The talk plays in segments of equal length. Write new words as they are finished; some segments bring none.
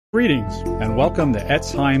Greetings, and welcome to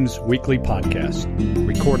Etzheim's weekly podcast,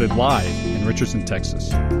 recorded live in Richardson,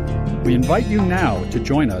 Texas. We invite you now to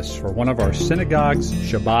join us for one of our synagogue's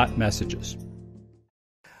Shabbat messages.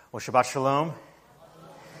 Well, Shabbat Shalom.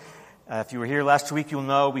 If you were here last week, you'll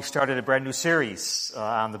know we started a brand new series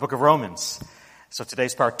on the book of Romans. So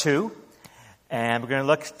today's part 2, and we're going to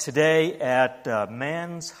look today at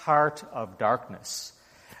man's heart of darkness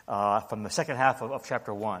from the second half of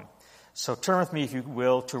chapter 1. So turn with me, if you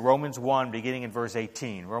will, to Romans 1, beginning in verse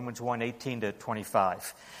 18. Romans 1, 18 to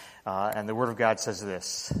 25. And the Word of God says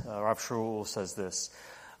this. Rav Shaul says this.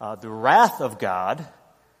 The wrath of God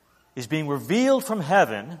is being revealed from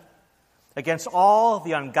heaven against all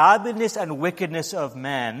the ungodliness and wickedness of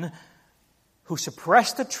men who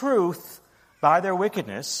suppress the truth by their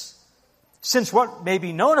wickedness, since what may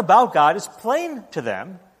be known about God is plain to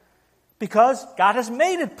them, because God has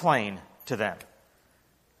made it plain to them.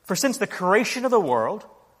 For since the creation of the world,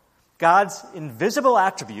 God's invisible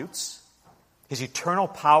attributes, His eternal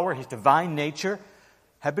power, His divine nature,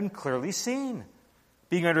 have been clearly seen,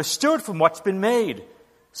 being understood from what's been made,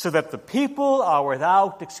 so that the people are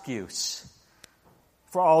without excuse.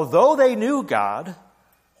 For although they knew God,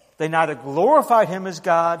 they neither glorified Him as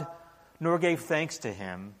God, nor gave thanks to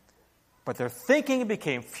Him, but their thinking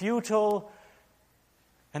became futile,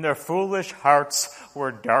 and their foolish hearts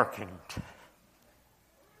were darkened.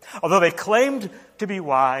 Although they claimed to be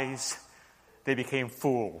wise, they became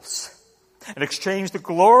fools and exchanged the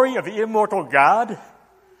glory of the immortal God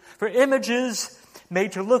for images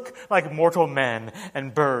made to look like mortal men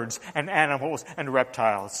and birds and animals and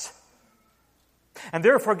reptiles. And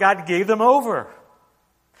therefore God gave them over.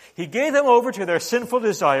 He gave them over to their sinful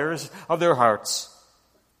desires of their hearts,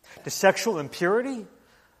 to sexual impurity,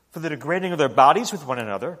 for the degrading of their bodies with one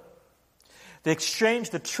another. They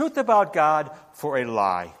exchanged the truth about God for a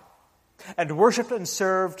lie, and worshipped and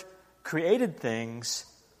served created things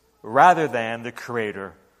rather than the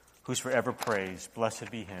Creator, who's forever praised.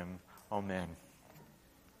 Blessed be Him. Amen.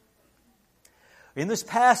 In this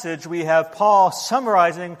passage, we have Paul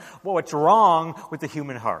summarizing what's wrong with the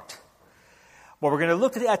human heart. What we're going to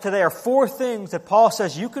look at today are 4 things that Paul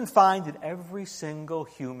says you can find in every single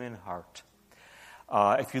human heart.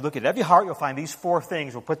 If you look at every heart, you'll find these 4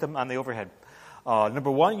 things. We'll put them on the overhead.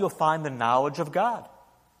 Number 1, you'll find the knowledge of God.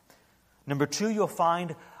 Number 2, you'll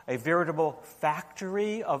find a veritable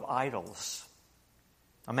factory of idols,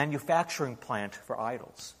 a manufacturing plant for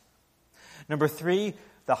idols. Number 3,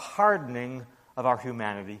 the hardening of our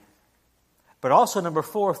humanity. But also, number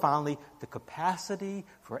 4, finally, the capacity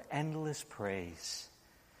for endless praise.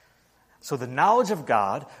 So the knowledge of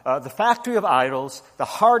God, the factory of idols, the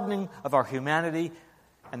hardening of our humanity,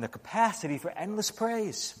 and the capacity for endless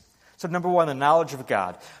praise. So number 1, the knowledge of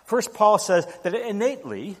God. First, Paul says that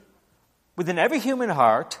innately, within every human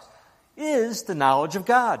heart, is the knowledge of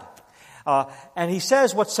God. And he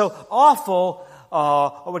says what's so awful,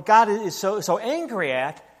 what God is so angry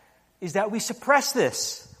at, is that we suppress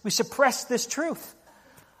this. We suppress this truth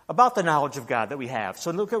about the knowledge of God that we have. So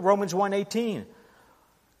look at Romans 1:18.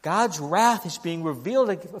 God's wrath is being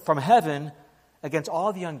revealed from heaven against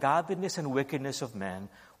all the ungodliness and wickedness of men.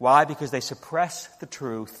 Why? Because they suppress the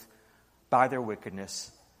truth by their wickedness.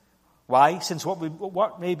 Why? Since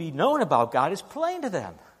what may be known about God is plain to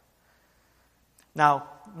them. Now,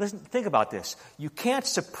 listen, think about this. You can't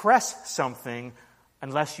suppress something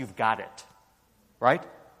unless you've got it, right?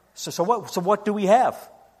 So what do we have?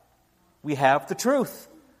 We have the truth.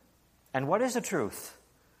 And what is the truth?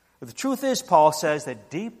 Well, the truth is, Paul says, that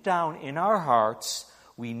deep down in our hearts,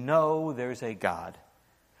 we know there's a God.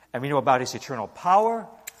 And we know about His eternal power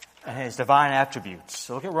and His divine attributes.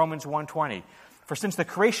 So look at Romans 1:20. For since the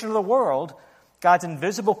creation of the world, God's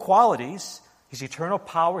invisible qualities, His eternal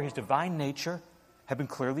power, His divine nature, have been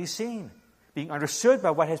clearly seen, being understood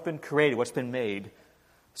by what has been created, what's been made,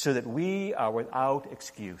 so that we are without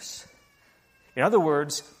excuse. In other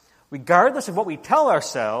words, regardless of what we tell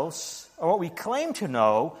ourselves, or what we claim to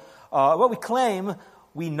know,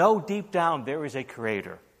 we know deep down there is a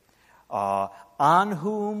Creator, on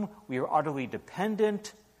whom we are utterly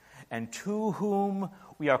dependent, and to whom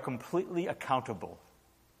we are completely accountable.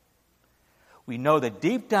 We know that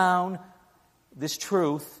deep down, this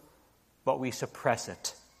truth, but we suppress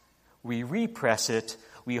it. We repress it.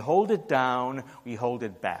 We hold it down. We hold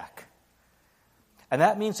it back. And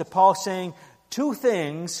that means that Paul's saying 2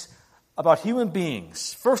 things about human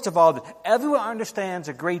beings. First of all, that everyone understands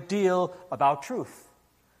a great deal about truth.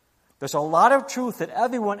 There's a lot of truth that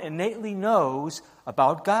everyone innately knows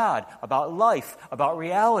about God, about life, about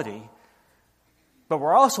reality. But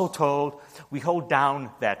we're also told we hold down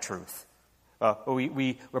that truth.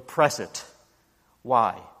 We repress it.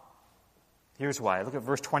 Why? Here's why. Look at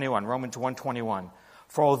verse 21, Romans 1:21.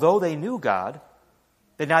 For although they knew God,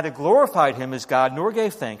 they neither glorified him as God nor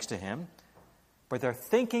gave thanks to him, but their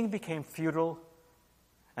thinking became futile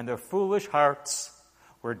and their foolish hearts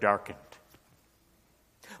were darkened.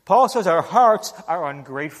 Paul says our hearts are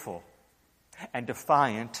ungrateful and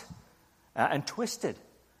defiant and twisted,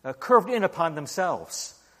 curved in upon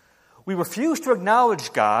themselves. We refuse to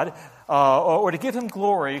acknowledge God or to give him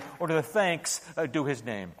glory or to thanks due his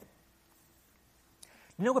name.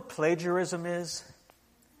 You know what plagiarism is?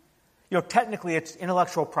 Technically it's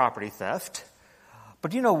intellectual property theft.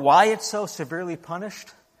 But do you know why it's so severely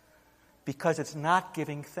punished? Because it's not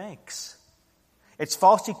giving thanks. It's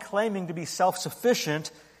falsely claiming to be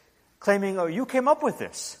self-sufficient, claiming, oh, you came up with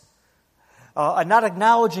this. And not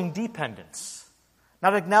acknowledging dependence.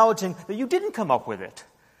 Not acknowledging that you didn't come up with it.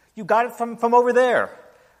 You got it from over there.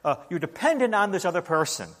 You're dependent on this other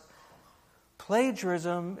person.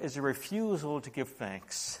 Plagiarism is a refusal to give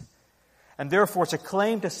thanks. And therefore it's a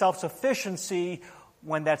claim to self-sufficiency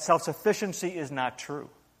when that self-sufficiency is not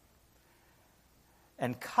true.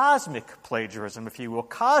 And cosmic plagiarism, if you will,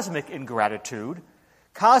 cosmic ingratitude,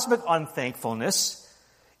 cosmic unthankfulness,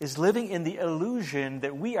 is living in the illusion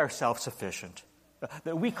that we are self-sufficient,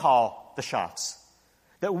 that we call the shots,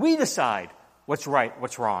 that we decide what's right,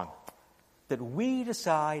 what's wrong, that we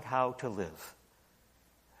decide how to live.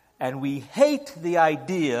 And we hate the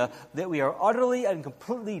idea that we are utterly and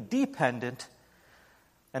completely dependent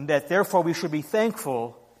and that therefore we should be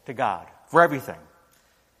thankful to God for everything.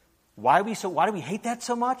 Why do we hate that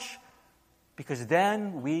so much? Because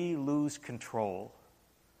then we lose control.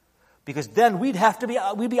 Because then we'd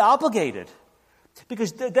be obligated.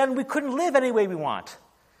 Because then we couldn't live any way we want.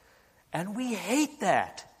 And we hate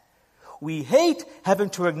that. We hate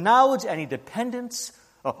having to acknowledge any dependence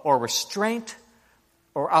or restraint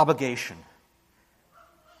or obligation.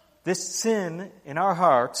 This sin in our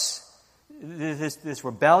hearts, this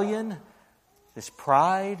rebellion, this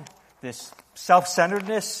pride, this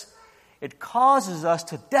self-centeredness, it causes us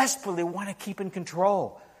to desperately want to keep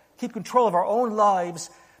control of our own lives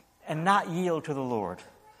and not yield to the Lord,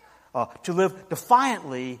 to live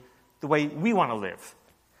defiantly the way we want to live.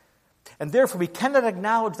 And therefore we cannot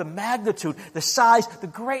acknowledge the magnitude, the size, the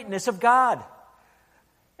greatness of God,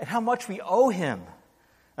 and how much we owe him,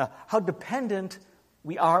 how dependent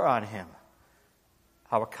we are on him,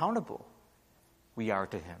 how accountable we are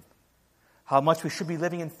to him, how much we should be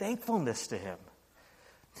living in thankfulness to him.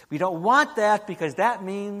 We don't want that because that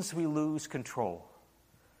means we lose control.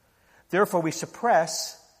 Therefore, we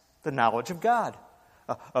suppress the knowledge of God.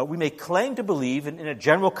 We may claim to believe in a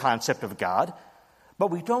general concept of God, but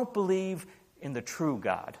we don't believe in the true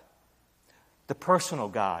God, the personal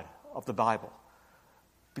God of the Bible,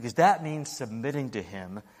 because that means submitting to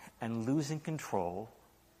him and losing control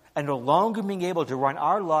and no longer being able to run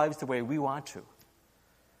our lives the way we want to.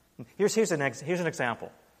 Here's an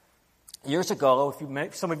example. Years ago,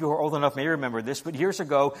 some of you who are old enough may remember this, but years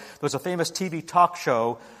ago, there was a famous TV talk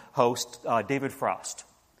show host, David Frost,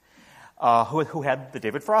 who had the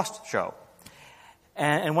David Frost Show.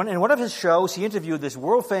 And in one of his shows, he interviewed this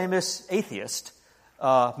world-famous atheist,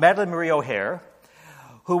 Madalyn Marie O'Hair,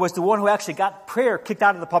 who was the one who actually got prayer kicked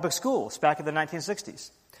out of the public schools back in the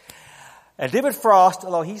 1960s. And David Frost,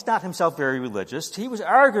 although he's not himself very religious, he was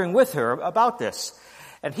arguing with her about this.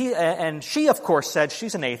 And she, of course, said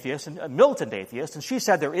she's an atheist, a militant atheist, and she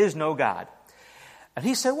said there is no God. And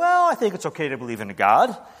he said, well, I think it's okay to believe in a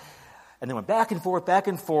God. And they went back and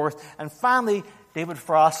forth, and finally David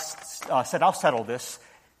Frost said, I'll settle this.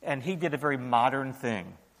 And he did a very modern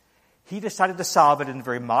thing. He decided to solve it in a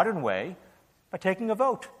very modern way by taking a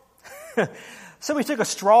vote. So he took a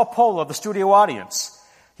straw poll of the studio audience.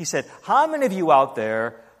 He said, how many of you out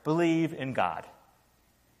there believe in God?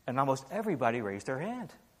 And almost everybody raised their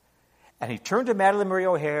hand. And he turned to Madalyn Marie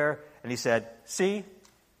O'Hair and he said, see,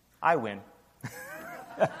 I win.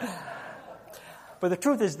 But the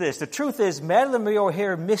truth is this. The truth is Madalyn Marie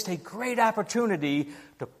O'Hair missed a great opportunity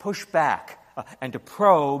to push back and to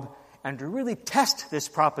probe and to really test this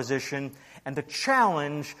proposition and to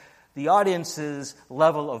challenge the audience's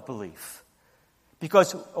level of belief.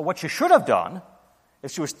 Because what she should have done,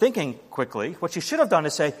 if she was thinking quickly, what she should have done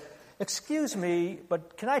is say, excuse me,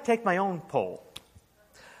 but can I take my own poll?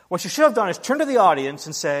 What she should have done is turn to the audience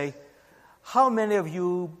and say, how many of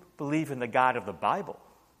you believe in the God of the Bible?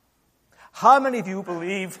 How many of you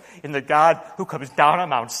believe in the God who comes down on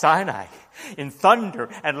Mount Sinai in thunder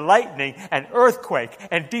and lightning and earthquake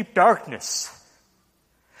and deep darkness?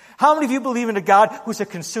 How many of you believe in a God who's a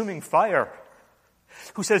consuming fire,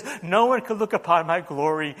 who says, no one can look upon my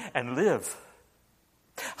glory and live?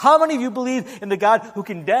 How many of you believe in the God who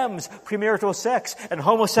condemns premarital sex and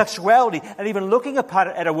homosexuality and even looking upon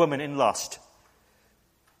it at a woman in lust?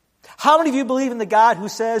 How many of you believe in the God who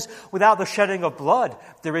says, without the shedding of blood,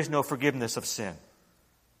 there is no forgiveness of sin?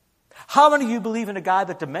 How many of you believe in a God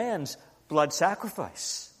that demands blood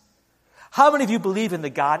sacrifice? How many of you believe in the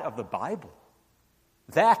God of the Bible?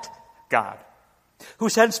 That God, who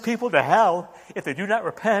sends people to hell if they do not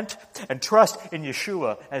repent and trust in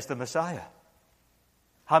Yeshua as the Messiah.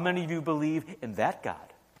 How many of you believe in that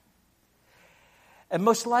God? And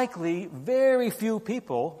most likely, very few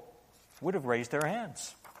people would have raised their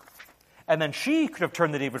hands. And then she could have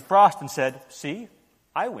turned to David Frost and said, see,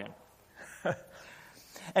 I win.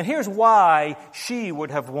 And here's why she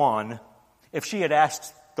would have won if she had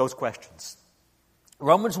asked those questions.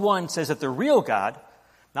 Romans 1 says that the real God,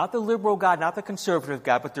 not the liberal God, not the conservative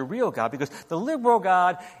God, but the real God, because the liberal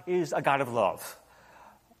God is a God of love,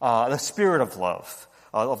 the spirit of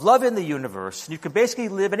love in the universe. You can basically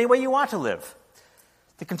live any way you want to live.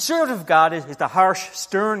 The conservative God is the harsh,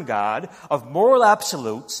 stern God of moral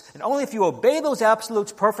absolutes, and only if you obey those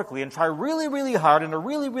absolutes perfectly and try really, really hard and are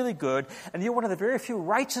really, really good, and you're one of the very few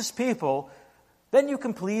righteous people, then you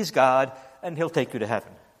can please God and He'll take you to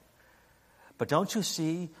heaven. But don't you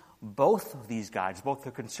see, both of these gods, both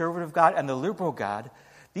the conservative God and the liberal God,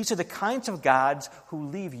 these are the kinds of gods who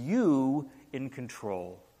leave you in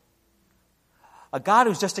control. A God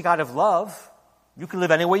who's just a God of love, you can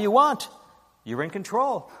live any way you want. You're in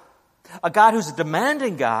control. A God who's a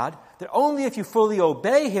demanding God, that only if you fully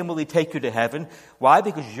obey Him will He take you to heaven. Why?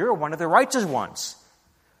 Because you're one of the righteous ones.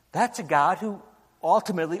 That's a God who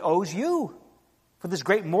ultimately owes you for this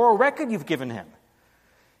great moral record you've given Him.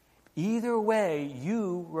 Either way,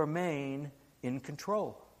 you remain in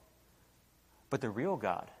control. But the real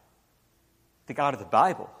God, the God of the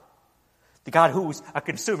Bible, the God who's a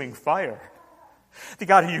consuming fire, the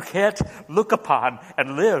God who you can't look upon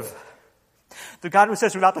and live, the God who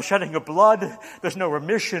says without the shedding of blood, there's no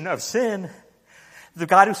remission of sin. The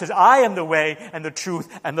God who says, I am the way and the truth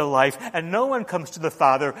and the life, and no one comes to the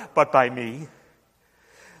Father but by me.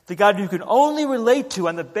 The God you can only relate to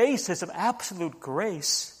on the basis of absolute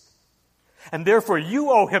grace, and therefore you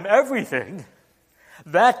owe Him everything.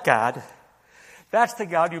 That God, that's the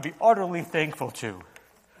God you'll be utterly thankful to.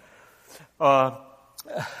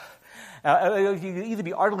 You either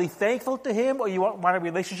be utterly thankful to Him or you won't want a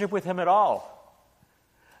relationship with Him at all.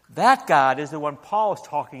 That God is the one Paul is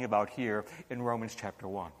talking about here in Romans chapter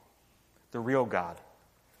 1. The real God.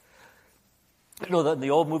 You know, in the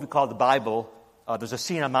old movie called The Bible, there's a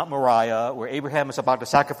scene on Mount Moriah where Abraham is about to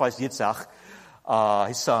sacrifice Yitzhak,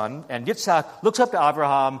 his son, and Yitzhak looks up to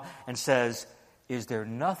Abraham and says, is there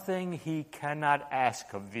nothing he cannot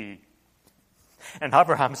ask of thee? And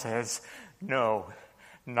Abraham says, no,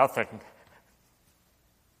 nothing.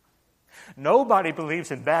 Nobody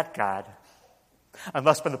believes in that God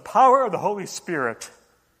unless by the power of the Holy Spirit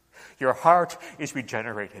your heart is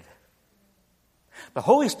regenerated. The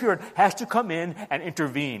Holy Spirit has to come in and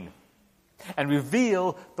intervene and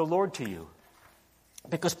reveal the Lord to you.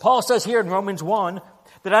 Because Paul says here in Romans 1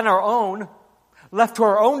 that on our own, left to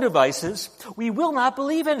our own devices, we will not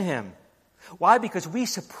believe in Him. Why? Because we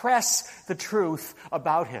suppress the truth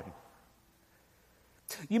about Him.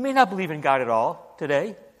 You may not believe in God at all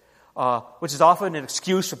today, which is often an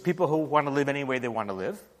excuse for people who want to live any way they want to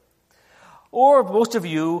live. Or most of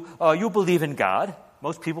you, you believe in God.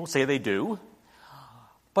 Most people say they do.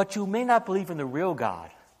 But you may not believe in the real God,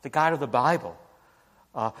 the God of the Bible,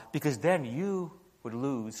 because then you would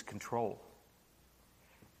lose control.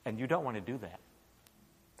 And you don't want to do that.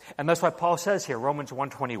 And that's why Paul says here, Romans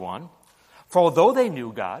 1:21, for although they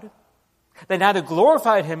knew God, they neither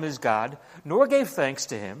glorified Him as God, nor gave thanks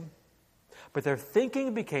to Him, but their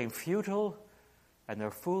thinking became futile, and their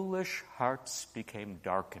foolish hearts became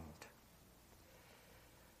darkened.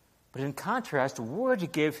 But in contrast, we're to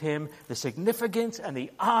give Him the significance and the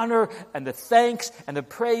honor and the thanks and the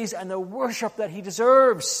praise and the worship that He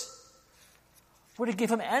deserves. We're to give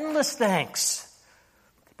Him endless thanks.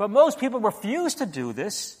 But most people refuse to do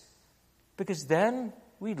this because then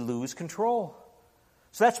we'd lose control.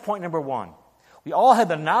 So that's point number 1. We all have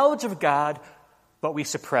the knowledge of God, but we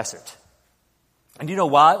suppress it. And you know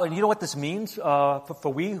why? And you know what this means for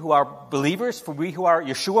we who are believers, for we who are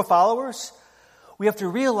Yeshua followers? We have to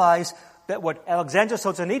realize that what Alexander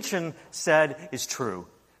Solzhenitsyn said is true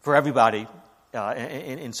for everybody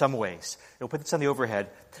in some ways. We'll put this on the overhead.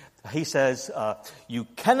 He says, you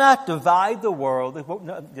cannot divide the world.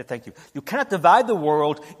 Thank you. You cannot divide the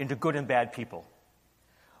world into good and bad people.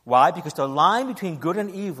 Why? Because the line between good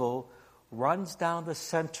and evil runs down the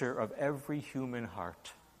center of every human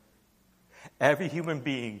heart. Every human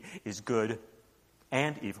being is good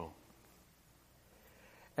and evil.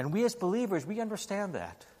 And we as believers, we understand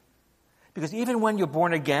that. Because even when you're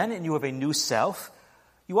born again and you have a new self,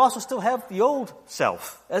 you also still have the old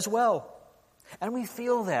self as well. And we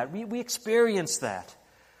feel that. We experience that.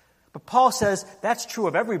 But Paul says that's true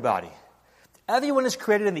of everybody. Everyone is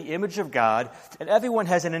created in the image of God, and everyone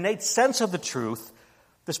has an innate sense of the truth,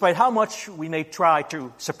 despite how much we may try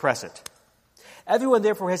to suppress it. Everyone,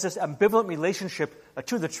 therefore, has this ambivalent relationship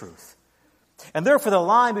to the truth. And therefore, the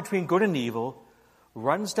line between good and evil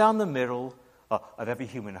runs down the middle of every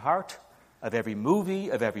human heart, of every movie,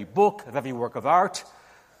 of every book, of every work of art.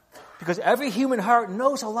 Because every human heart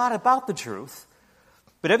knows a lot about the truth,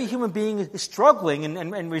 but every human being is struggling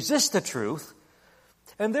and resists the truth.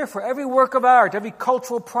 And therefore, every work of art, every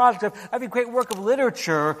cultural project, every great work of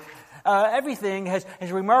literature, everything has a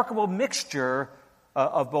remarkable mixture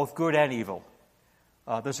of both good and evil.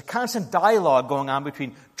 There's a constant dialogue going on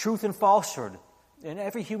between truth and falsehood in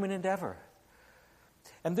every human endeavor.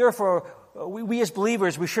 And therefore, we as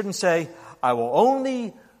believers, we shouldn't say, I will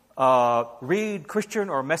only read Christian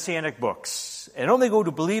or Messianic books and only go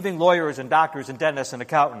to believing lawyers and doctors and dentists and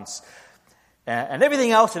accountants. And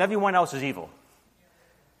everything else and everyone else is evil.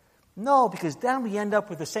 No, because then we end up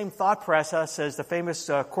with the same thought process as the famous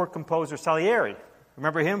court composer Salieri.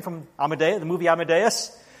 Remember him from Amadeus, the movie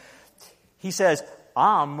Amadeus? He says,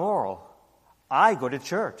 I'm moral. I go to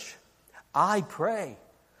church. I pray.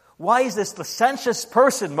 Why is this licentious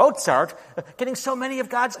person, Mozart, getting so many of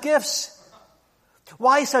God's gifts?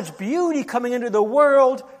 Why is such beauty coming into the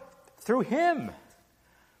world through him?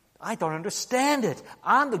 I don't understand it.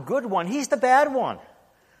 I'm the good one. He's the bad one.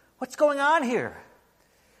 What's going on here?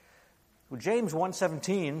 Well, James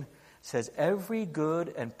 1:17 says, every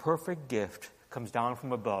good and perfect gift comes down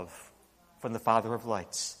from above, from the Father of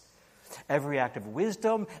lights. Every act of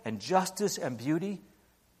wisdom and justice and beauty,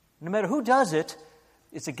 no matter who does it,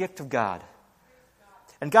 it's a gift of God.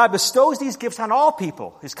 And God bestows these gifts on all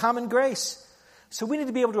people, his common grace. So we need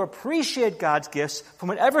to be able to appreciate God's gifts from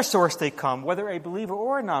whatever source they come, whether a believer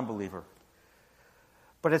or a non-believer.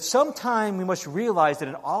 But at some time, we must realize that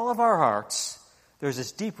in all of our hearts, there's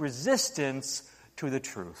this deep resistance to the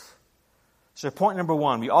truth. So point number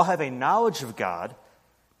one, we all have a knowledge of God,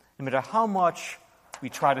 no matter how much we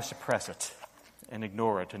try to suppress it and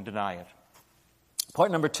ignore it and deny it.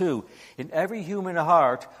 Point number two, in every human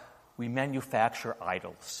heart, we manufacture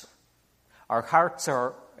idols. Our hearts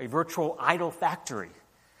are a virtual idol factory.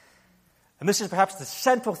 And this is perhaps the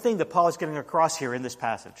central thing that Paul is getting across here in this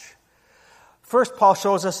passage. First, Paul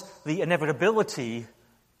shows us the inevitability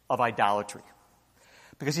of idolatry.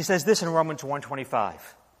 Because he says this in Romans 1:25.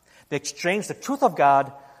 They exchanged the truth of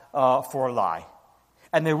God for a lie.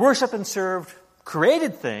 And they worshiped and served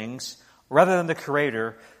created things rather than the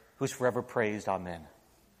Creator, who's forever praised. Amen.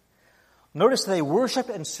 Notice they worshiped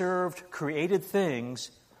and served created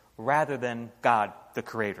things rather than God, the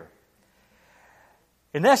Creator.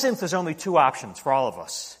 In essence, there's only two options for all of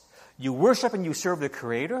us. You worship and you serve the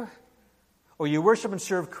Creator, or you worship and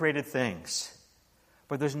serve created things.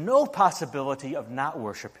 But there's no possibility of not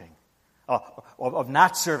worshiping, of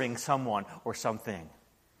not serving someone or something.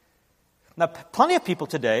 Now, plenty of people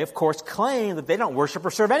today, of course, claim that they don't worship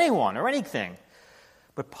or serve anyone or anything.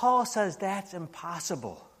 But Paul says that's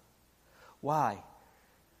impossible. Why?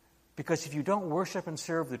 Because if you don't worship and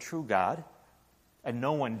serve the true God, and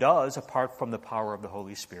no one does apart from the power of the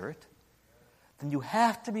Holy Spirit, then you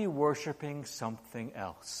have to be worshiping something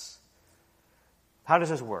else. How does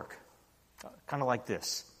this work? Kind of like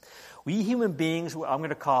this. We human beings, I'm going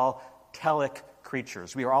to call telic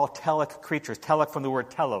creatures. We are all telic creatures. Telic from the word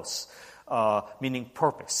telos, meaning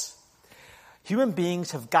purpose. Human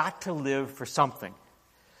beings have got to live for something.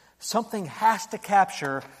 Something has to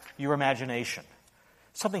capture your imagination.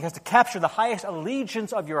 Something has to capture the highest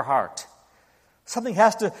allegiance of your heart. Something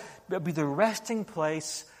has to be the resting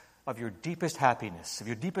place of your deepest happiness, of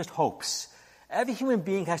your deepest hopes. Every human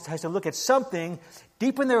being has to look at something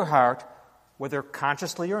deep in their heart, whether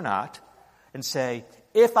consciously or not, and say,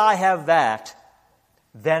 if I have that,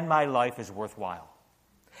 then my life is worthwhile.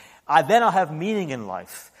 Then I'll have meaning in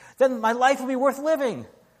life. Then my life will be worth living.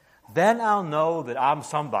 Then I'll know that I'm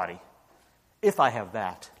somebody, if I have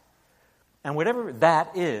that. And whatever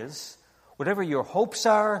that is, whatever your hopes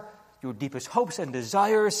are, your deepest hopes and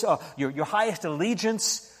desires, your highest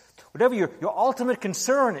allegiance, whatever your ultimate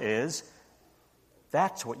concern is,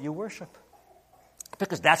 that's what you worship.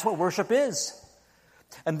 Because that's what worship is.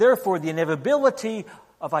 And therefore, the inevitability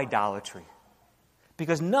of idolatry.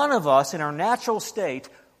 Because none of us, in our natural state,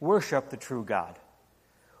 worship the true God.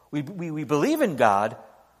 We believe in God,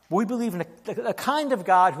 We believe in a kind of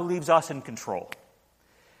God who leaves us in control.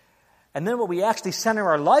 And then what we actually center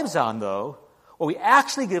our lives on, though, what we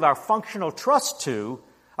actually give our functional trust to,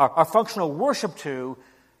 our functional worship to,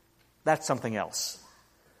 that's something else.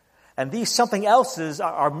 And these something else's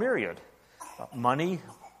are myriad. Money,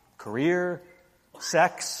 career,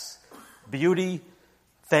 sex, beauty,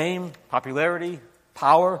 fame, popularity,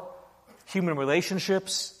 power, human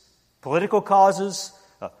relationships, political causes,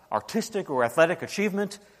 artistic or athletic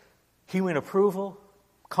achievement, human approval,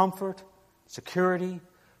 comfort, security,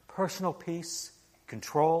 personal peace,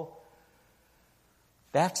 control.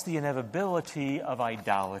 That's the inevitability of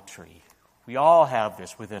idolatry. We all have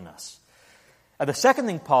this within us. And the second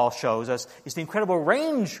thing Paul shows us is the incredible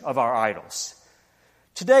range of our idols.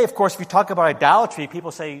 Today, of course, if we talk about idolatry,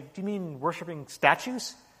 people say, do you mean worshiping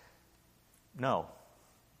statues? No,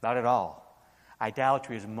 not at all.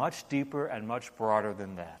 Idolatry is much deeper and much broader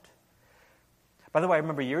than that. By the way, I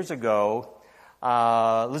remember years ago,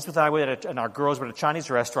 Elizabeth and I and our girls were at a Chinese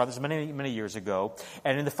restaurant. This was many, many years ago.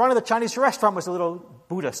 And in the front of the Chinese restaurant was a little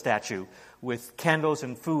Buddha statue with candles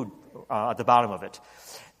and food at the bottom of it.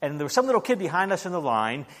 And there was some little kid behind us in the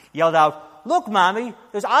line yelled out, "Look, Mommy,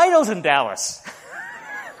 there's idols in Dallas."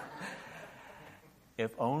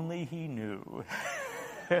 If only he knew.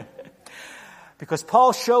 Because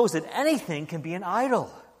Paul shows that anything can be an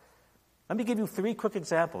idol. Let me give you 3 quick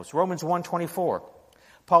examples. Romans 1:24.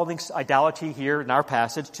 Paul links idolatry here in our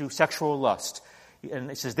passage to sexual lust. And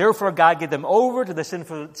it says, "Therefore God gave them over to the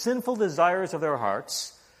sinful desires of their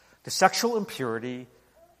hearts, to sexual impurity,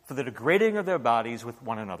 for the degrading of their bodies with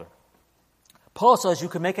one another." Paul says you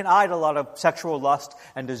can make an idol out of sexual lust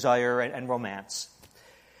and desire and romance.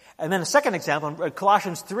 And then a second example, in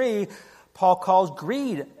Colossians 3, Paul calls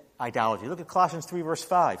greed idolatry. Look at Colossians 3, verse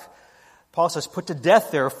 5. Paul says, "Put to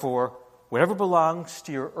death, therefore, whatever belongs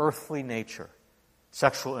to your earthly nature,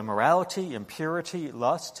 sexual immorality, impurity,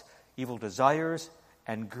 lust, evil desires,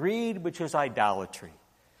 and greed, which is idolatry."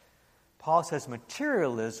 Paul says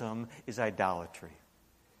materialism is idolatry.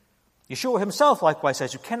 Yeshua himself likewise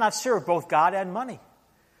says you cannot serve both God and money.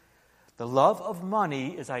 The love of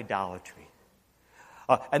money is idolatry.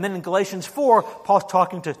 And then in Galatians 4, Paul's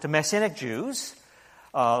talking to Messianic Jews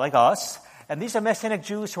like us, and these are Messianic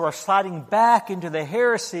Jews who are sliding back into the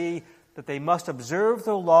heresy that they must observe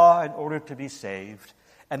the law in order to be saved,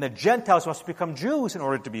 and the Gentiles must become Jews in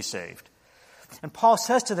order to be saved. And Paul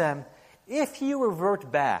says to them, if you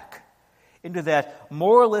revert back into that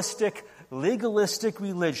moralistic, legalistic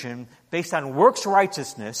religion based on works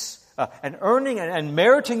righteousness and earning and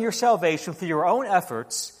meriting your salvation through your own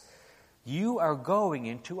efforts, you are going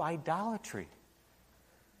into idolatry.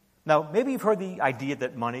 Now, maybe you've heard the idea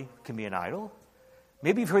that money can be an idol.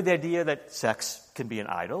 Maybe you've heard the idea that sex can be an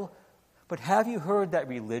idol. But have you heard that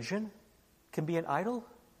religion can be an idol?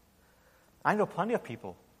 I know plenty of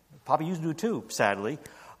people, probably you do too, sadly,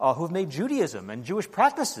 who have made Judaism and Jewish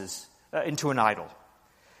practices into an idol.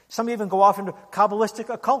 Some even go off into Kabbalistic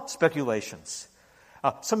occult speculations.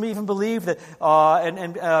 Some even believe that,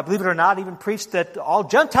 believe it or not, even preach that all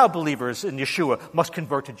Gentile believers in Yeshua must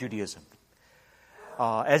convert to Judaism,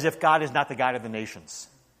 as if God is not the God of the nations.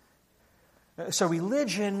 So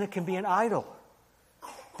religion can be an idol,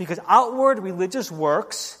 because outward religious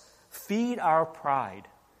works feed our pride,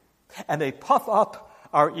 and they puff up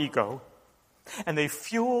our ego, and they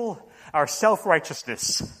fuel our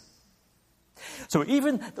self-righteousness. So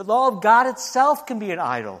even the law of God itself can be an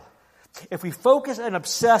idol if we focus and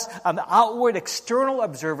obsess on the outward external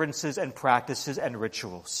observances and practices and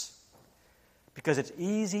rituals, because it's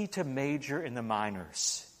easy to major in the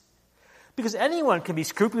minors. Because anyone can be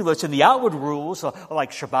scrupulous in the outward rules,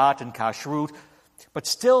 like Shabbat and Kashrut, but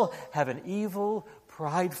still have an evil,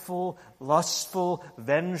 prideful, lustful,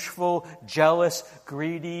 vengeful, jealous,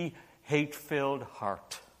 greedy, hate-filled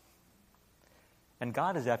heart. And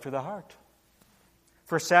God is after the heart.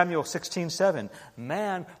 1 Samuel 16:7,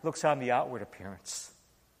 man looks on the outward appearance,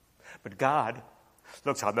 but God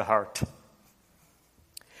looks on the heart.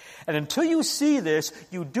 And until you see this,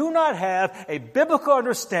 you do not have a biblical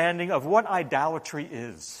understanding of what idolatry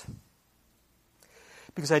is.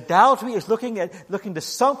 Because idolatry is looking to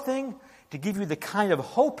something to give you the kind of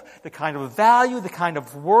hope, the kind of value, the kind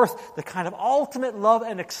of worth, the kind of ultimate love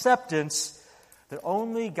and acceptance that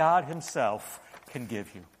only God himself can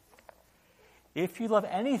give you. If you love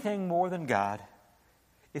anything more than God,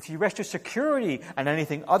 if you rest your security on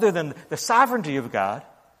anything other than the sovereignty of God,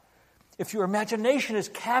 if your imagination is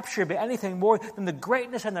captured by anything more than the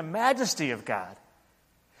greatness and the majesty of God,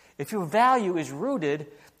 if your value is rooted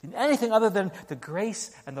in anything other than the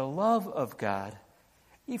grace and the love of God,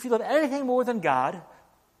 if you love anything more than God,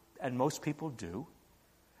 and most people do,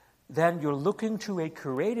 then you're looking to a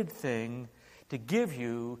created thing to give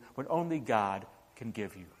you what only God can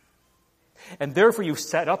give you. And therefore you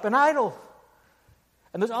set up an idol.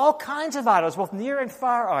 And there's all kinds of idols, both near and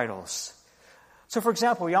far idols. So, for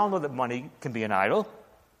example, we all know that money can be an idol.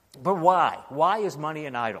 But why? Why is money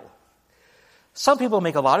an idol? Some people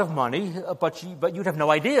make a lot of money, but you'd have no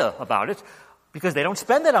idea about it because they don't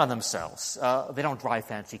spend it on themselves. They don't drive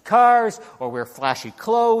fancy cars or wear flashy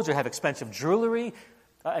clothes or have expensive jewelry.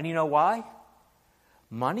 And you know why?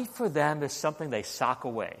 Money for them is something they sock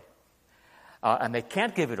away. And they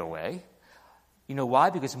can't give it away. You know why?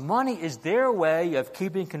 Because money is their way of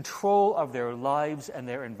keeping control of their lives and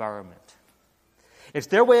their environment. It's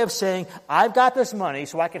their way of saying, I've got this money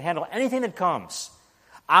so I can handle anything that comes.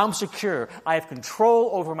 I'm secure. I have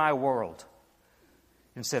control over my world.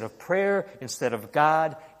 Instead of prayer, instead of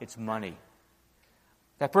God, it's money.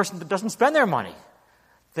 That person doesn't spend their money.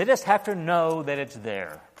 They just have to know that it's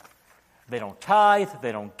there. They don't tithe,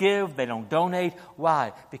 they don't give, they don't donate.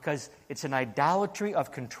 Why? Because it's an idolatry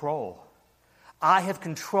of control. I have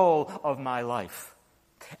control of my life.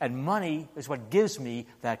 And money is what gives me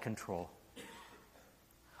that control.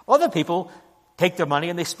 Other people take their money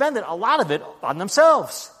and they spend it, a lot of it, on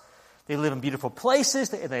themselves. They live in beautiful places,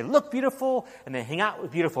 they look beautiful, and they hang out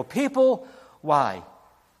with beautiful people. Why?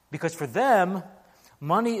 Because for them,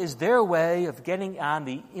 money is their way of getting on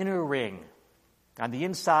the inner ring, on the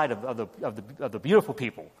inside of the beautiful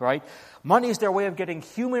people, right? Money is their way of getting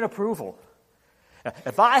human approval.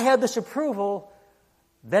 If I have this approval,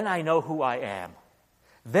 then I know who I am.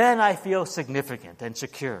 Then I feel significant and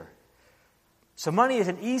secure. So money is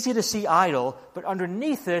an easy-to-see idol, but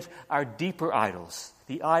underneath it are deeper idols,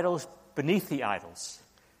 the idols beneath the idols.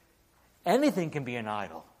 Anything can be an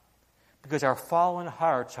idol, because our fallen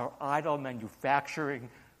hearts are idol manufacturing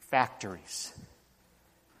factories.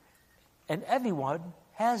 And everyone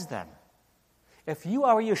has them. If you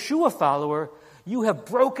are a Yeshua follower, you have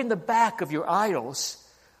broken the back of your idols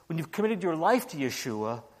when you've committed your life to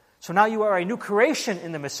Yeshua. So now you are a new creation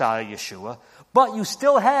in the Messiah, Yeshua, but you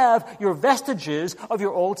still have your vestiges of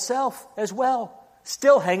your old self as well,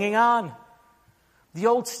 still hanging on. The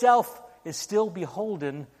old self is still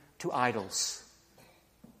beholden to idols.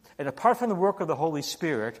 And apart from the work of the Holy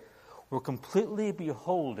Spirit, we're completely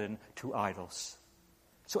beholden to idols.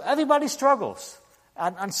 So everybody struggles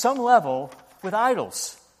on some level with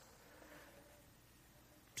idols.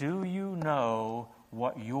 Do you know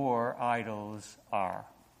what your idols are?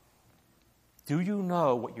 Do you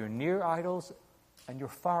know what your near idols and your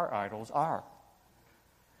far idols are?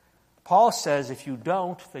 Paul says if you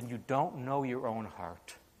don't, then you don't know your own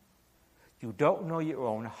heart. You don't know your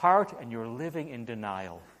own heart, and you're living in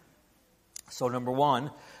denial. So number one,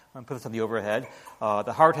 I'm going to put this on the overhead.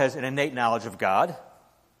 The heart has an innate knowledge of God.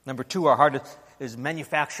 Number two, our heart is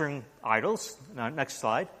manufacturing idols. Next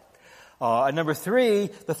slide. And number three,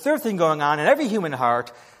 the third thing going on in every human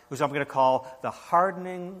heart is what I'm going to call the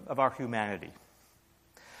hardening of our humanity.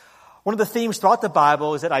 One of the themes throughout the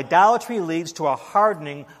Bible is that idolatry leads to a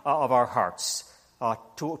hardening of our hearts,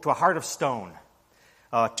 to a heart of stone,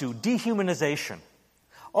 to dehumanization.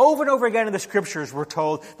 Over and over again in the Scriptures, we're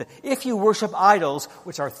told that if you worship idols,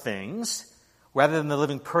 which are things, rather than the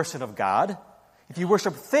living person of God, if you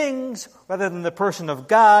worship things rather than the person of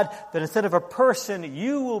God, then instead of a person,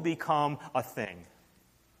 you will become a thing.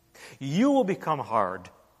 You will become hard.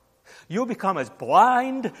 You will become as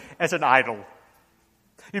blind as an idol.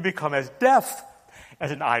 You become as deaf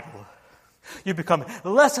as an idol. You become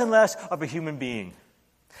less and less of a human being.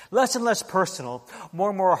 Less and less personal. More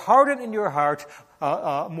and more hardened in your heart.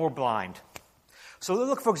 More blind. So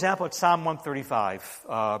look, for example, at Psalm 135,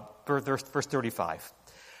 verse 35.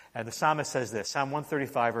 And the psalmist says this, Psalm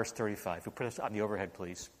 135, verse 35. You put this on the overhead,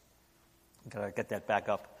 please. Got to get that back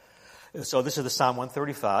up. So this is the Psalm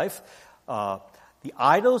 135. The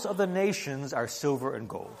idols of the nations are silver and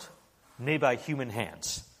gold, made by human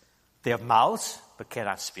hands. They have mouths, but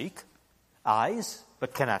cannot speak. Eyes,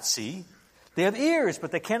 but cannot see. They have ears,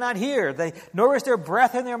 but they cannot hear. Nor is there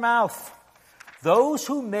breath in their mouth. Those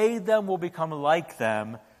who made them will become like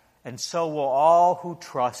them, and so will all who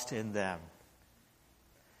trust in them.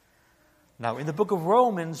 Now, in the book of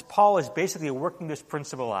Romans, Paul is basically working this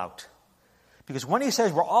principle out. Because when he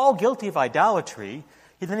says we're all guilty of idolatry,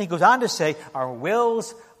 then he goes on to say our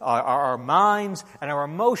wills, our minds, and our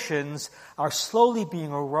emotions are slowly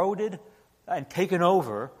being eroded and taken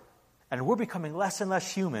over, and we're becoming less and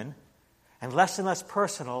less human and less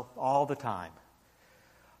personal all the time.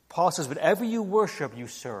 Paul says, whatever you worship, you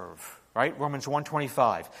serve. Right? Romans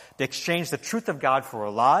 1:25. They exchange the truth of God for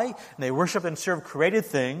a lie, and they worship and serve created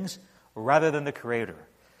things rather than the Creator.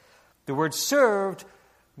 The word served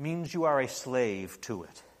means you are a slave to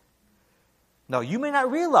it. Now, you may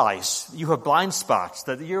not realize you have blind spots,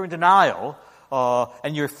 that you're in denial,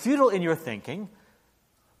 and you're futile in your thinking,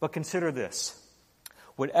 but consider this.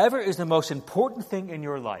 Whatever is the most important thing in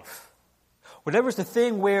your life, whatever is the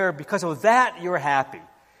thing where because of that you're happy,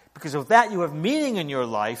 because of that you have meaning in your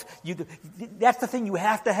life, that's the thing you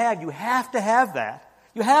have to have. You have to have that.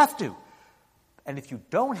 You have to. And if you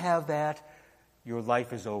don't have that, your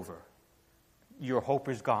life is over. Your hope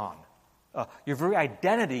is gone. Your very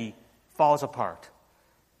identity falls apart.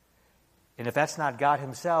 And if that's not God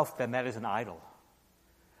himself, then that is an idol.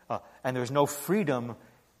 And there's no freedom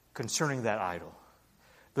concerning that idol.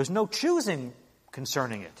 There's no choosing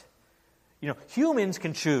concerning it. Humans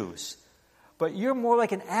can choose. But you're more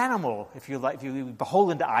like an animal if you're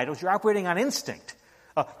beholden to idols. You're operating on instinct.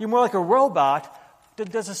 You're more like a robot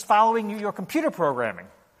that does this following your computer programming.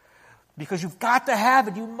 Because you've got to have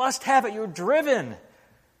it. You must have it. You're driven.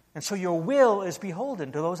 And so your will is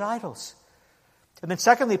beholden to those idols. And then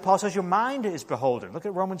secondly, Paul says your mind is beholden. Look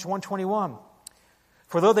at Romans 1:21.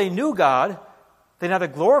 For though they knew God, they neither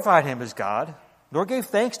glorified him as God, nor gave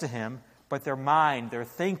thanks to him, but their mind, their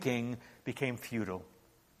thinking, became futile,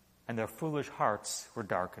 and their foolish hearts were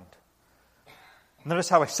darkened. Notice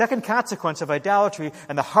how a second consequence of idolatry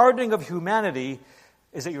and the hardening of humanity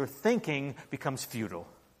is that your thinking becomes futile.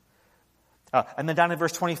 And then down in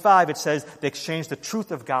verse 25 it says, they exchanged the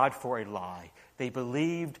truth of God for a lie. They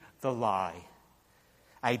believed the lie.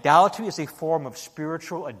 Idolatry is a form of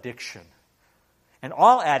spiritual addiction. And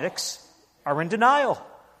all addicts are in denial.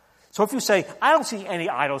 So if you say, I don't see any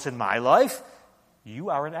idols in my life, you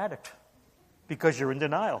are an addict because you're in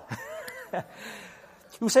denial.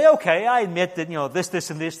 You say, okay, I admit that, this,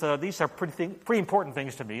 and this, these are pretty important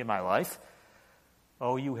things to me in my life.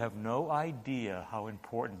 Oh, you have no idea how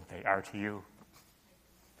important they are to you.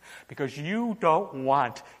 Because you don't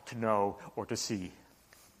want to know or to see.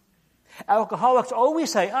 Alcoholics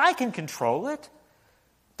always say, I can control it.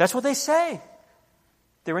 That's what they say.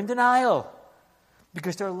 They're in denial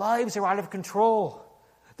because their lives are out of control.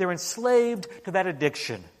 They're enslaved to that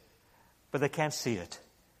addiction, but they can't see it.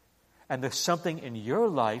 And there's something in your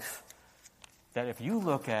life that if you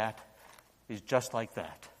look at is just like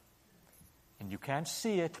that. And you can't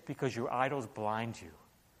see it because your idols blind you.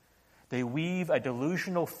 They weave a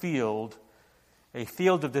delusional field, a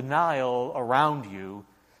field of denial around you,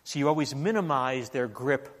 so you always minimize their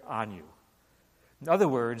grip on you. In other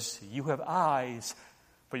words, you have eyes,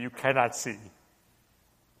 but you cannot see.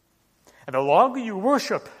 And the longer you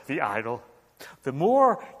worship the idol, the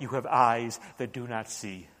more you have eyes that do not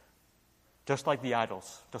see. Just like the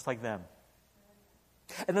idols, just like them.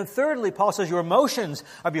 And then thirdly, Paul says your emotions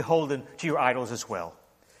are beholden to your idols as well.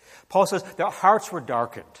 Paul says their hearts were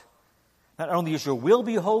darkened. Not only is your will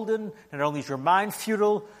beholden, not only is your mind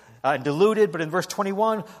futile and deluded, but in verse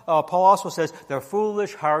 21, Paul also says their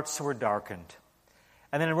foolish hearts were darkened.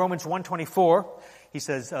 And then in Romans 1:24, he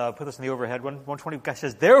says, put this in the overhead, 1:20, God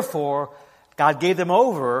says, therefore, God gave them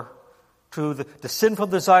over to the sinful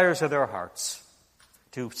desires of their hearts,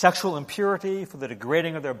 to sexual impurity, for the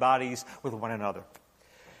degrading of their bodies with one another.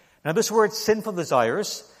 Now this word sinful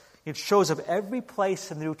desires, it shows up every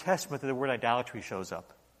place in the New Testament that the word idolatry shows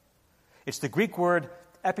up. It's the Greek word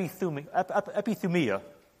epithumia,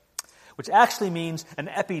 which actually means an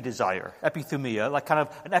epi-desire, epithumia, like kind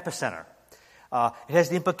of an epicenter. It has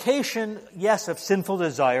the implication, yes, of sinful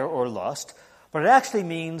desire or lust, but it actually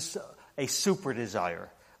means a super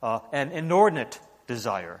desire, an inordinate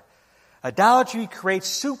desire. Idolatry creates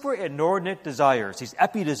super inordinate desires, these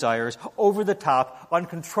epi-desires, over-the-top,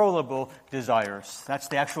 uncontrollable desires. That's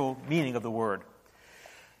the actual meaning of the word.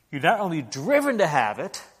 You're not only driven to have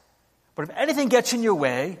it, but if anything gets in your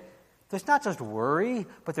way, there's not just worry,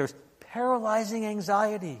 but there's paralyzing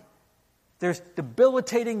anxiety. There's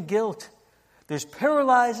debilitating guilt. There's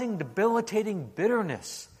paralyzing, debilitating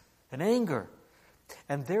bitterness and anger.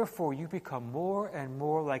 And therefore, you become more and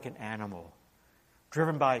more like an animal,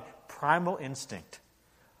 driven by primal instinct,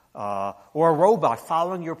 or a robot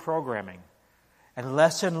following your programming, and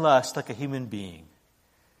less like a human being.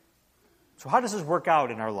 So how does this work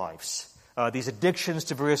out in our lives? These addictions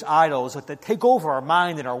to various idols that take over our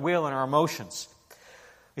mind and our will and our emotions.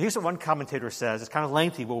 Here's what one commentator says. It's kind of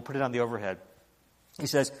lengthy, but we'll put it on the overhead. He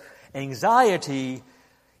says, anxiety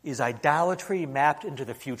is idolatry mapped into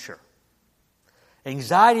the future.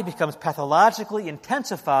 Anxiety becomes pathologically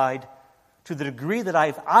intensified to the degree that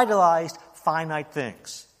I've idolized finite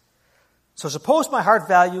things. So suppose my heart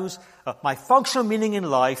values, my functional meaning in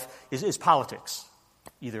life is politics,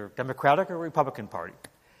 either Democratic or Republican Party.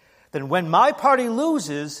 Then when my party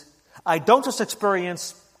loses, I don't just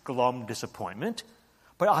experience glum disappointment,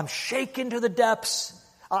 but I'm shaken to the depths.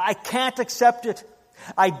 I can't accept it.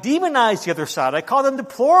 I demonize the other side. I call them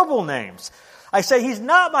deplorable names. I say he's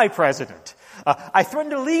not my president. I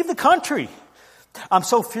threaten to leave the country. I'm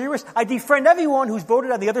so furious, I defriend everyone who's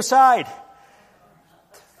voted on the other side.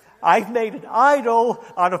 I've made an idol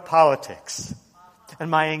out of politics.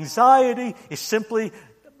 And my anxiety is simply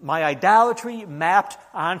my idolatry mapped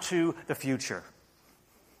onto the future.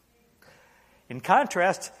 In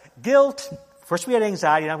contrast, guilt, first we had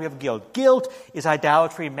anxiety, now we have guilt. Guilt is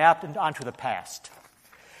idolatry mapped onto the past.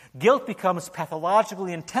 Guilt becomes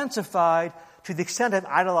pathologically intensified to the extent I've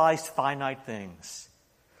idolized finite things.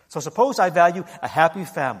 So suppose I value a happy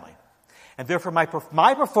family, and therefore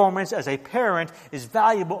my performance as a parent is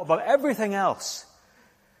valuable above everything else.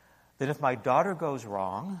 Then if my daughter goes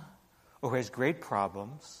wrong or has great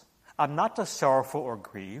problems, I'm not just sorrowful or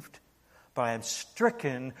grieved, but I am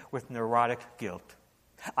stricken with neurotic guilt.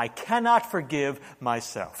 I cannot forgive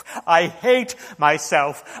myself. I hate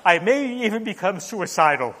myself. I may even become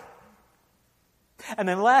suicidal. And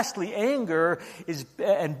then lastly, anger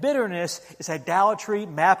and bitterness is idolatry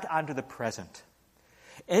mapped onto the present.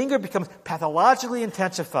 Anger becomes pathologically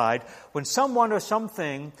intensified when someone or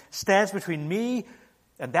something stands between me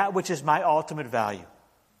and that which is my ultimate value.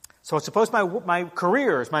 So suppose my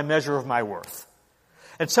career is my measure of my worth.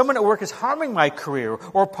 And someone at work is harming my career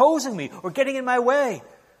or opposing me or getting in my way.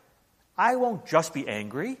 I won't just be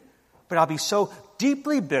angry, but I'll be so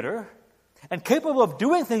deeply bitter and capable of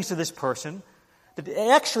doing things to this person that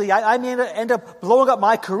actually I may end up blowing up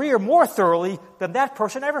my career more thoroughly than that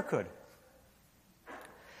person ever could.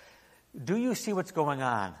 Do you see what's going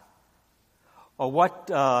on?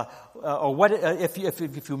 What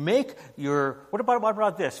if you make your, what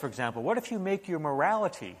about this, for example? What if you make your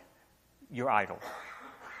morality your idol?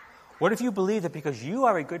 What if you believe that because you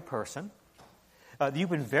are a good person, you've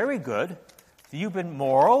been very good, you've been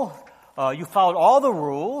moral, you followed all the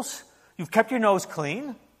rules, you've kept your nose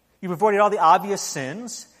clean, you've avoided all the obvious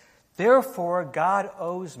sins, therefore God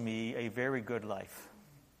owes me a very good life.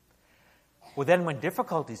 Well, then when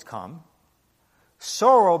difficulties come,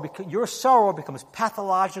 your sorrow becomes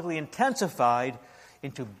pathologically intensified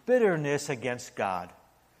into bitterness against God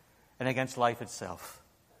and against life itself.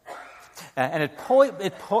 And it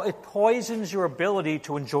poisons your ability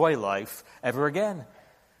to enjoy life ever again.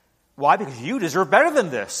 Why? Because you deserve better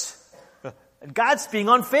than this. God's being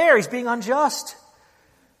unfair. He's being unjust.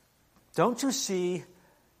 Don't you see?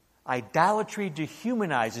 Idolatry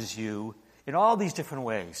dehumanizes you in all these different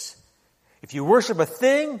ways. If you worship a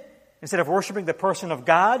thing instead of worshiping the person of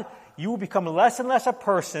God, you will become less and less a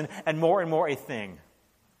person and more a thing.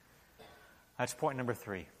 That's point number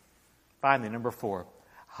 3. Finally, number 4.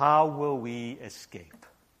 How will we escape?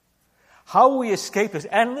 How will we escape this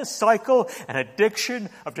endless cycle and addiction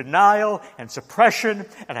of denial and suppression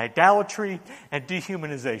and idolatry and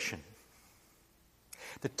dehumanization?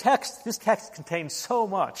 This text contains so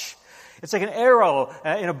much. It's like an arrow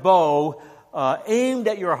in a bow aimed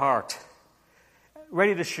at your heart,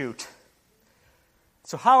 ready to shoot.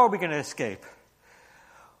 So how are we going to escape?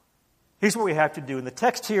 Here's what we have to do. And the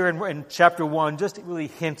text here in chapter 1 just really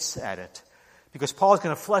hints at it, because Paul is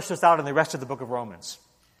going to flesh this out in the rest of the book of Romans.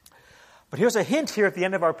 But here's a hint here at the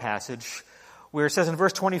end of our passage where it says in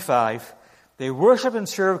verse 25, they worship and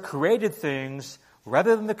serve created things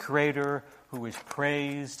rather than the Creator who is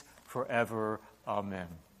praised forever. Amen.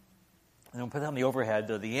 And we'll put that on the overhead.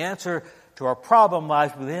 The answer to our problem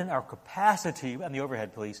lies within our capacity, on the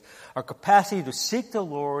overhead please, our capacity to seek the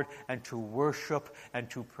Lord and to worship and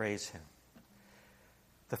to praise Him.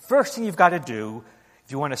 The first thing you've got to do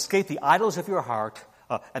if you want to escape the idols of your heart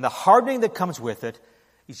and the hardening that comes with it,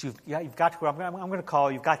 is you've got to, I'm going to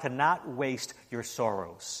call, you've got to not waste your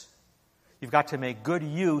sorrows. You've got to make good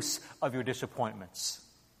use of your disappointments.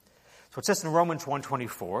 So it says in Romans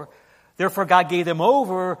 1:24, therefore God gave them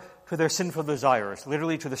over to their sinful desires,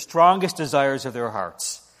 literally to the strongest desires of their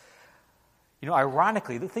hearts. You know,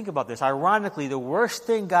 ironically, think about this, ironically, the worst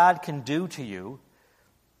thing God can do to you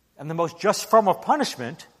and the most just form of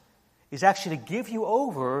punishment is actually to give you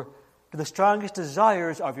over to the strongest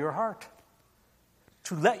desires of your heart,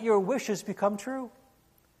 to let your wishes become true.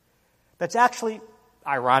 That's actually,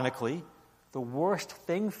 ironically, the worst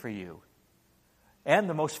thing for you and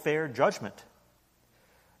the most fair judgment.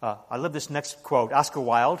 I love this next quote. Oscar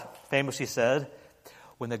Wilde famously said,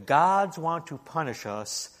 when the gods want to punish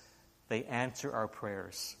us, they answer our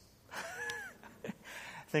prayers.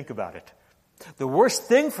 Think about it. The worst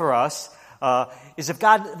thing for us is if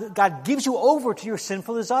God gives you over to your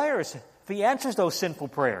sinful desires, if He answers those sinful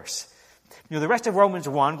prayers. You know, the rest of Romans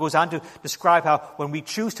 1 goes on to describe how when we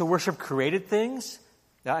choose to worship created things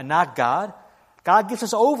and not God, God gives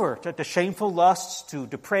us over to shameful lusts, to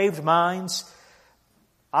depraved minds.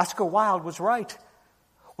 Oscar Wilde was right.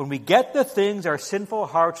 When we get the things our sinful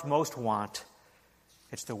hearts most want,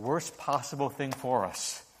 it's the worst possible thing for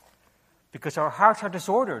us. Because our hearts are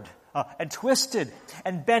disordered and twisted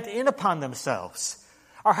and bent in upon themselves.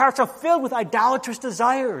 Our hearts are filled with idolatrous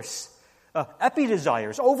desires,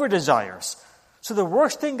 epi-desires, over-desires. So the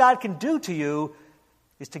worst thing God can do to you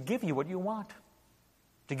is to give you what you want,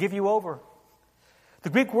 to give you over. The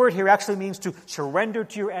Greek word here actually means to surrender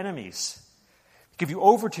to your enemies, give you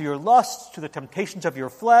over to your lusts, to the temptations of your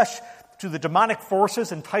flesh, to the demonic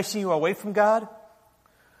forces enticing you away from God.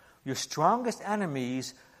 Your strongest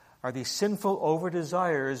enemies are these sinful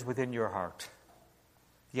over-desires within your heart,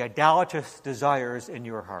 the idolatrous desires in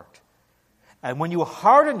your heart. And when you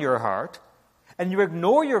harden your heart, and you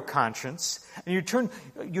ignore your conscience, and you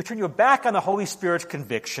turn your back on the Holy Spirit's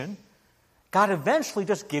conviction, God eventually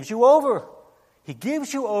just gives you over. He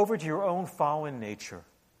gives you over to your own fallen nature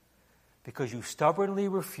because you stubbornly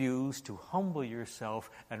refuse to humble yourself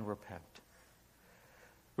and repent.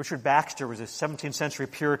 Richard Baxter was a 17th century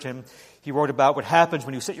Puritan. He wrote about what happens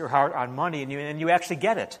when you set your heart on money and you actually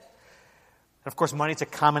get it. And of course, money is a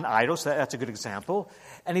common idol, so that's a good example.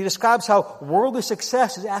 And he describes how worldly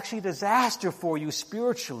success is actually a disaster for you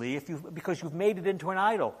spiritually because you've made it into an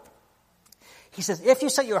idol. He says, if you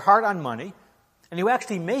set your heart on money and you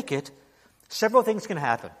actually make it, several things can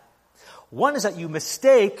happen. One is that you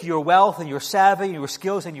mistake your wealth and your savvy and your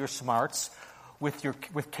skills and your smarts with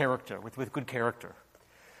character, with good character.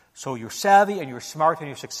 So you're savvy and you're smart and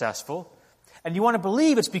you're successful, and you want to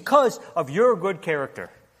believe it's because of your good character.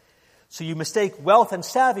 So you mistake wealth and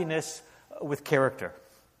savviness with character.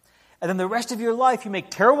 And then the rest of your life you make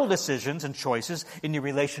terrible decisions and choices in your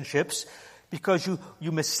relationships because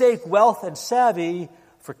you mistake wealth and savvy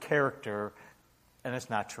for character, and it's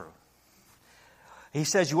not true. He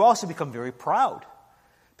says you also become very proud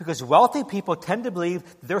because wealthy people tend to believe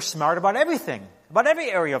they're smart about everything, about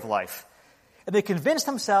every area of life. And they convince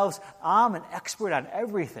themselves, I'm an expert on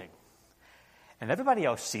everything. And everybody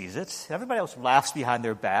else sees it. Everybody else laughs behind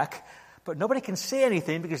their back. But nobody can say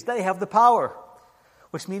anything because they have the power,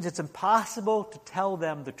 which means it's impossible to tell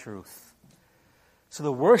them the truth. So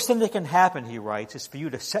the worst thing that can happen, he writes, is for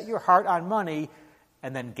you to set your heart on money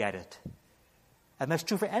and then get it. And that's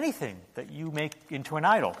true for anything that you make into an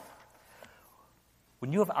idol.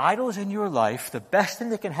 When you have idols in your life, the best thing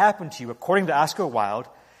that can happen to you, according to Oscar Wilde,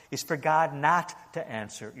 is for God not to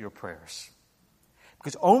answer your prayers.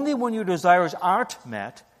 Because only when your desires aren't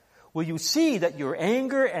met will you see that your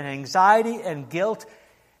anger and anxiety and guilt,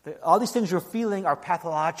 that all these things you're feeling are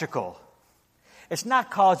pathological. It's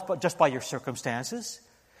not caused just by your circumstances.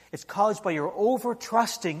 It's caused by your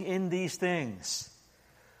over-trusting in these things.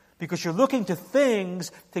 Because you're looking to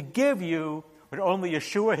things to give you what only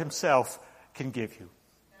Yeshua himself can give you.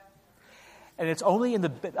 And it's only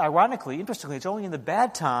interestingly, it's only in the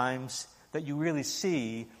bad times that you really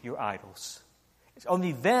see your idols. It's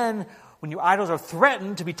only then, when your idols are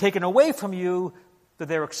threatened to be taken away from you, that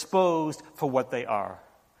they're exposed for what they are.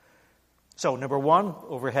 So, number one,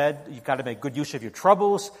 overhead, you've got to make good use of your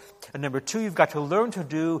troubles. And number two, you've got to learn to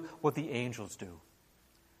do what the angels do,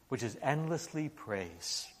 which is endlessly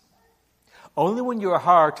praise. The only way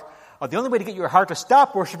to get your heart to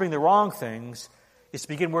stop worshiping the wrong things is to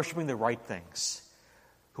begin worshiping the right things.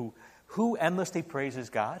 Who endlessly praises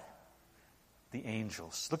God? The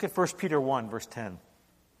angels. Look at 1 Peter 1, verse 10.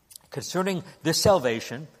 Concerning this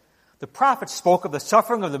salvation, the prophets spoke of the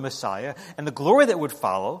suffering of the Messiah and the glory that would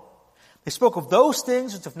follow. They spoke of those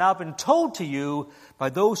things which have now been told to you by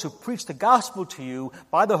those who preach the gospel to you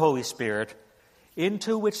by the Holy Spirit,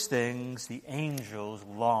 into which things the angels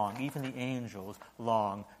long, even the angels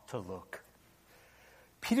long to look.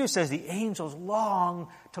 Peter says the angels long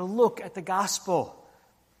to look at the gospel.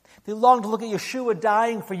 They long to look at Yeshua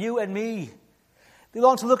dying for you and me. They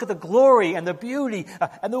long to look at the glory and the beauty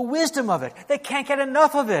and the wisdom of it. They can't get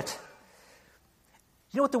enough of it.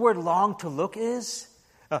 You know what the word long to look is?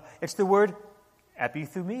 It's the word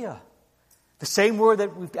epithumia. The same word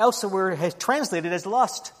that elsewhere has translated as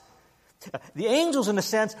lust. The angels, in a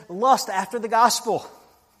sense, lust after the gospel.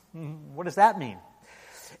 What does that mean?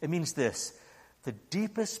 It means this. The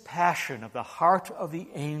deepest passion of the heart of the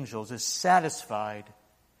angels is satisfied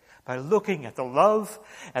by looking at the love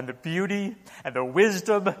and the beauty and the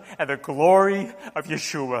wisdom and the glory of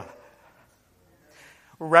Yeshua.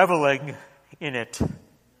 Reveling in it.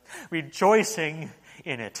 Rejoicing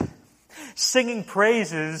in it. Singing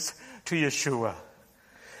praises to Yeshua.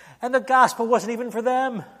 And the gospel wasn't even for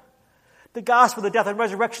them. The gospel, the death and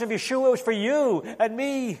resurrection of Yeshua was for you and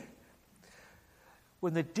me.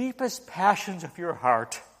 when the deepest passions of your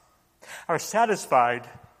heart are satisfied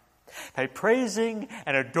by praising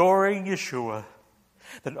and adoring Yeshua,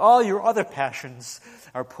 then all your other passions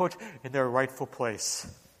are put in their rightful place.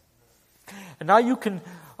 And now you can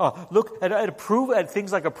look at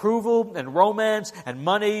things like approval and romance and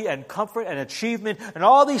money and comfort and achievement and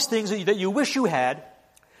all these things that you wish you had.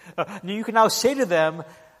 You can now say to them,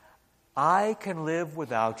 I can live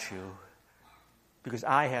without you because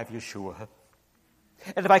I have Yeshua.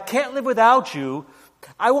 And if I can't live without you,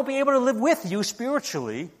 I won't be able to live with you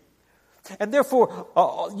spiritually. And therefore,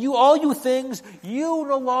 all you things, you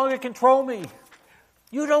no longer control me.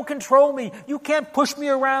 You don't control me. You can't push me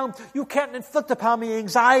around. You can't inflict upon me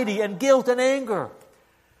anxiety and guilt and anger.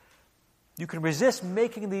 You can resist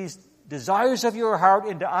making these desires of your heart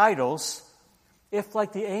into idols if,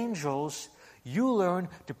 like the angels, you learn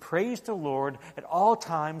to praise the Lord at all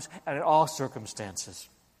times and at all circumstances.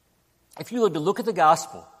 If you learn to look at the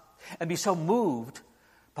gospel and be so moved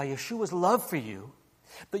by Yeshua's love for you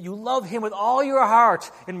that you love him with all your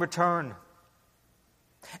heart in return.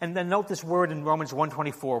 And then note this word in Romans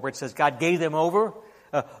 1:24 where it says God gave them over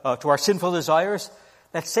to our sinful desires.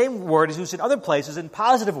 That same word is used in other places in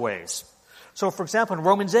positive ways. So, for example, in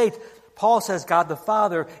Romans 8, Paul says God the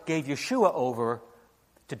Father gave Yeshua over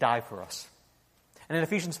to die for us. And in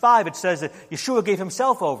Ephesians 5, it says that Yeshua gave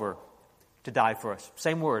himself over to die for us.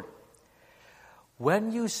 Same word.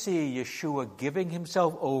 When you see Yeshua giving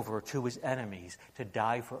himself over to his enemies to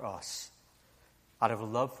die for us, out of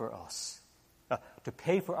love for us, to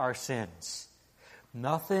pay for our sins,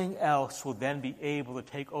 nothing else will then be able to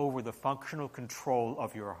take over the functional control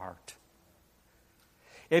of your heart.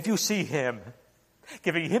 If you see him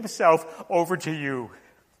giving himself over to you,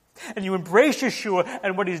 and you embrace Yeshua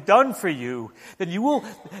and what he's done for you, then you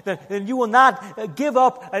will not give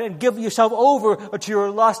up and give yourself over to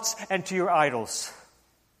your lusts and to your idols.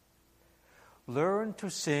 Learn to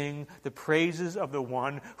sing the praises of the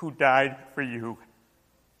one who died for you.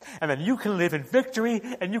 And then you can live in victory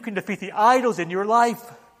and you can defeat the idols in your life.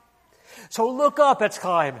 So look up,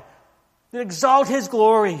 Etzchaim, and exalt his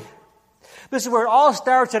glory. This is where it all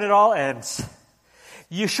starts and it all ends.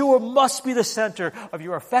 Yeshua must be the center of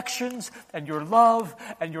your affections and your love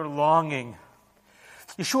and your longing.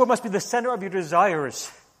 Yeshua must be the center of your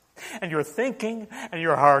desires and your thinking and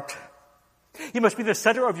your heart. He must be the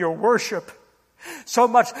center of your worship. So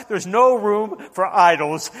much there's no room for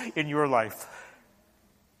idols in your life.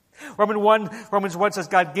 Romans 1 says,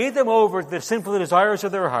 God gave them over to the sinful desires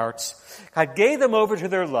of their hearts. God gave them over to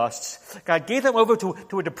their lusts. God gave them over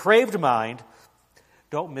to a depraved mind.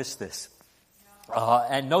 Don't miss this.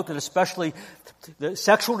 And note that especially the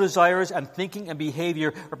sexual desires and thinking and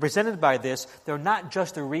behavior represented by this, they're not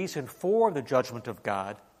just a reason for the judgment of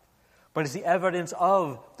God, but is the evidence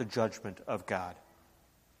of the judgment of God.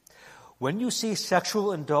 When you see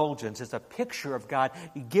sexual indulgence, it's a picture of God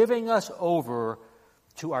giving us over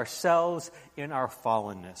to ourselves in our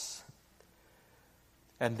fallenness.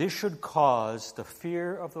 And this should cause the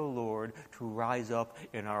fear of the Lord to rise up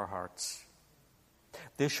in our hearts.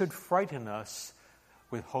 This should frighten us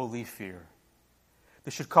with holy fear.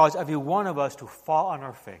 This should cause every one of us to fall on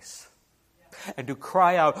our face and to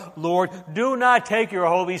cry out, Lord, do not take your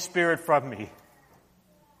Holy Spirit from me.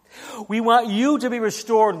 We want you to be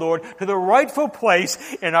restored, Lord, to the rightful place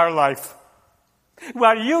in our life. We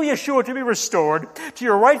want you, Yeshua, to be restored to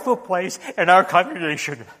your rightful place in our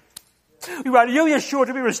congregation. We want you, Yeshua,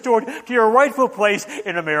 to be restored to your rightful place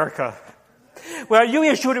in America. We want you,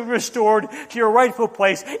 Yeshua, to be restored to your rightful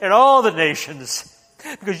place in all the nations.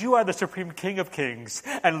 Because you are the supreme King of kings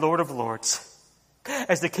and Lord of lords.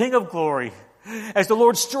 As the King of glory, as the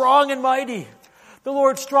Lord strong and mighty, the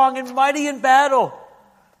Lord strong and mighty in battle.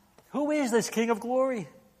 Who is this King of glory?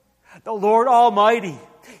 The Lord Almighty.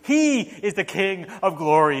 He is the King of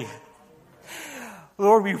glory.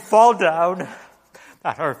 Lord, we fall down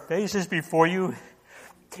on our faces before you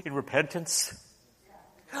in repentance.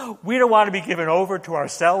 We don't want to be given over to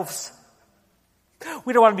ourselves.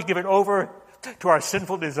 We don't want to be given over to our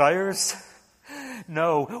sinful desires.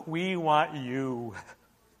 No, we want you.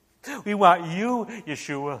 We want you,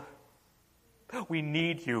 Yeshua. We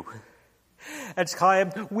need you. And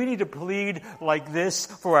Chaim, we need to plead like this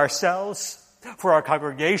for ourselves, for our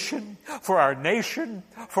congregation, for our nation,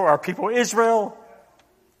 for our people Israel.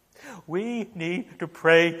 We need to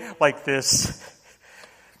pray like this.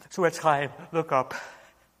 So at Chaim, look up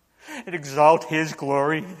and exalt his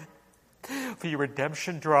glory, for your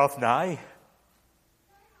redemption draweth nigh.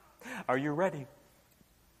 Are you ready?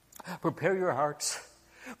 Prepare your hearts.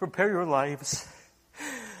 Prepare your lives.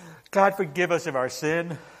 God, forgive us of our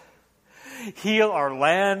sin. Heal our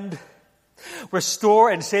land. Restore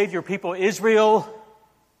and save your people Israel.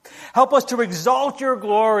 Help us to exalt your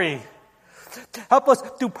glory. Help us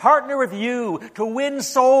to partner with you to win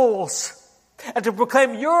souls and to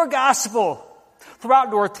proclaim your gospel throughout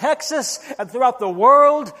North Texas and throughout the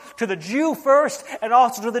world, to the Jew first and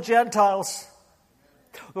also to the Gentiles.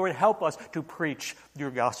 Lord, help us to preach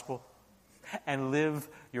your gospel and live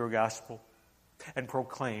your gospel and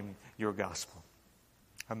proclaim your gospel.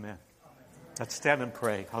 Amen. Let's stand and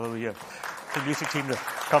pray. Hallelujah. The music team to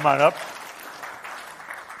come on up.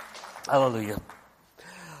 Hallelujah.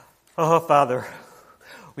 Oh, Father,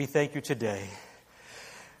 we thank you today.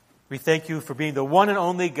 We thank you for being the one and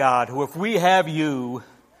only God who, if we have you,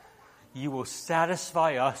 you will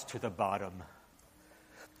satisfy us to the bottom.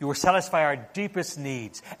 You will satisfy our deepest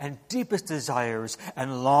needs and deepest desires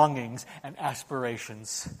and longings and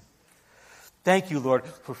aspirations. Thank you, Lord.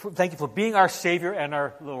 Thank you for being our Savior and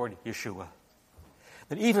our Lord, Yeshua.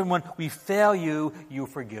 That even when we fail you, you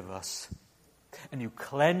forgive us. And you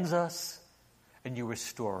cleanse us and you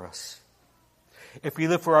restore us. If we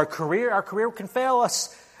live for our career can fail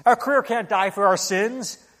us. Our career can't die for our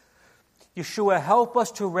sins. Yeshua, help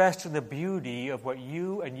us to rest in the beauty of what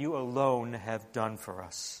you and you alone have done for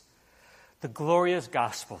us. The glorious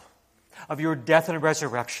gospel of your death and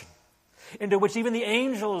resurrection, into which even the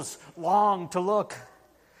angels long to look.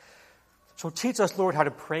 So teach us, Lord, how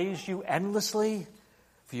to praise you endlessly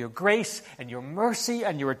for your grace and your mercy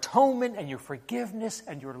and your atonement and your forgiveness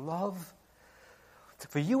and your love.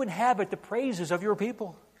 For you inhabit the praises of your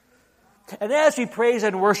people. And as we praise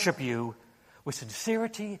and worship you with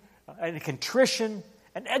sincerity and contrition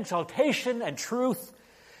and exaltation and truth,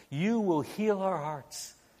 you will heal our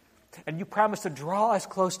hearts. And you promise to draw us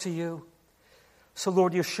close to you. So,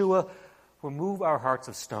 Lord Yeshua, remove our hearts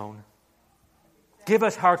of stone. Give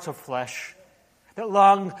us hearts of flesh that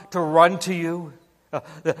long to run to you,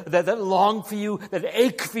 that long for you, that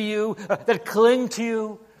ache for you, that cling to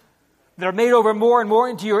you, that are made over more and more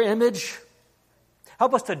into your image.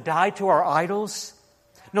 Help us to die to our idols,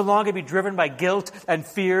 no longer be driven by guilt and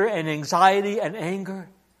fear and anxiety and anger,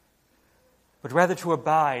 but rather to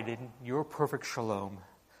abide in your perfect shalom.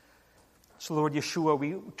 So, Lord Yeshua,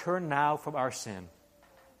 we turn now from our sin,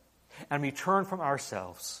 and we turn from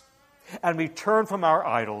ourselves, and we turn from our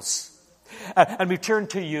idols, and we turn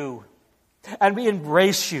to you, and we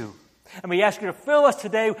embrace you, and we ask you to fill us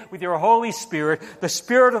today with your Holy Spirit, the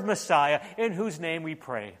Spirit of Messiah, in whose name we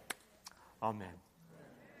pray. Amen.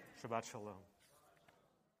 Shabbat Shalom.